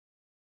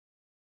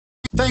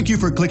Thank you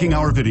for clicking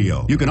our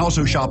video. You can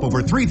also shop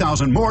over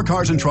 3,000 more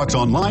cars and trucks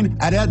online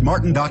at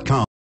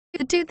edmartin.com.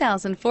 The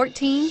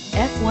 2014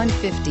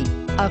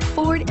 F-150. A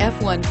Ford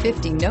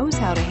F-150 knows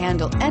how to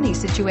handle any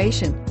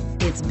situation.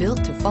 It's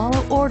built to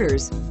follow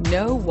orders,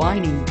 no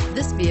whining.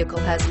 This vehicle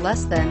has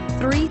less than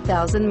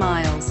 3,000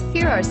 miles.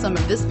 Here are some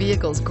of this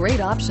vehicle's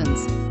great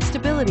options: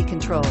 stability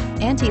control,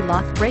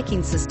 anti-lock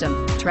braking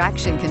system,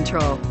 traction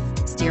control,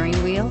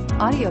 steering wheel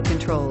audio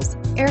controls,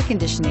 air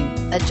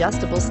conditioning,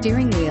 adjustable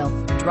steering wheel,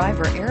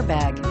 driver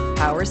airbag,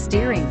 power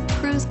steering,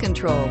 cruise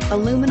control,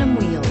 aluminum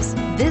wheels.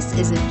 This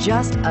isn't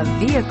just a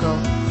vehicle,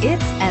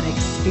 it's an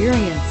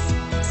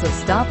experience. So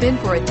stop in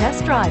for a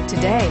test drive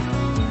today.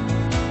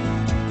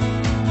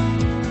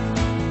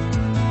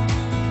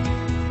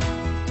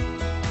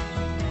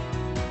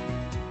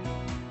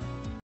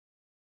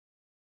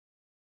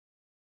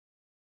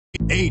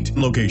 Eight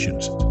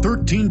locations,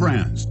 13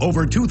 brands,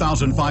 over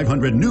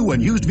 2,500 new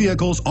and used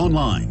vehicles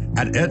online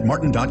at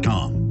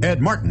edmartin.com.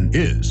 Ed Martin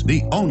is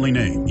the only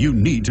name you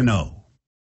need to know.